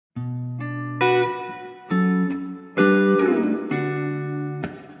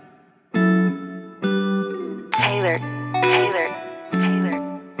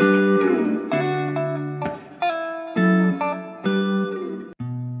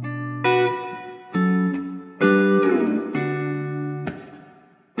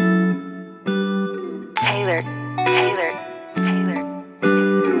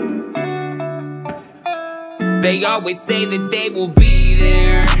They always say that they will be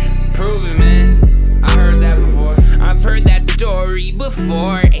there. Prove it, man. I heard that before. I've heard that story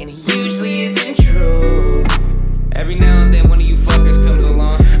before, and it usually isn't true. Every now and then one of you fuckers comes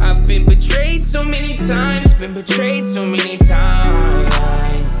along. I've been betrayed so many times, been betrayed so many times,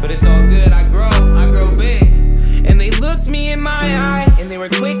 but it's all good, I grow big. And they looked me in my eye, and they were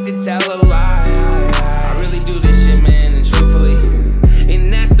quick to tell a lie. I really do this shit, man, and truthfully,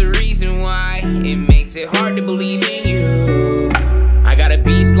 and that's the reason why it makes it hard to believe in you. I gotta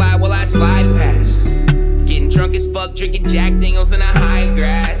be sly while I slide past, getting drunk as fuck, drinking Jack Daniels in the high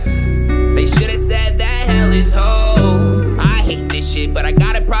grass. They should've said that hell is hoe. I hate this shit, but I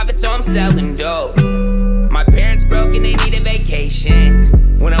got a profit, so I'm selling dope. My parents broke and they need a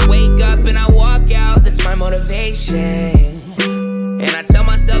vacation. When I wake up and I walk out, that's my motivation. And I tell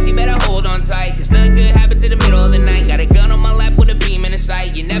myself, you better hold on tight, cause nothing good happens in the middle of the night. Got a gun on my lap with a beam in the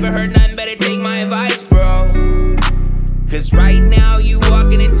sight. You never heard nothing, better take my advice, bro. Cause right now you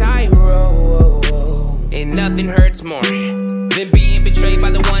walking a tightrope, and nothing hurts more than being betrayed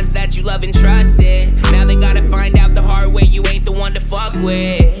by the ones that you love and trusted. Now they gotta find out the hard way you ain't the one to fuck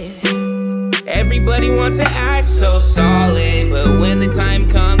with. Everybody wants to act so solid, but when the time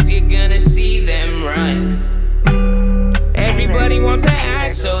comes you're gonna see them run. Everybody wants to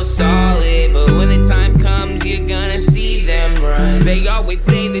act so solid, but when the time comes you're gonna see them run. They always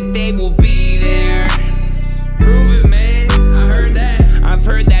say that they will be there. Prove it, man. I heard that. I've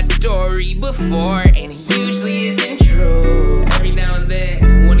heard that story before, and it usually isn't true. Every now and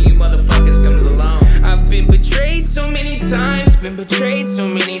then one of you motherfuckers comes along. I've been betrayed so many times, been betrayed so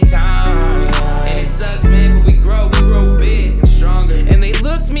many times, and it sucks, man, but we grow big and stronger. And they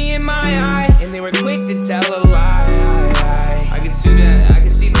looked me in my eye, and they were quick to tell a lie.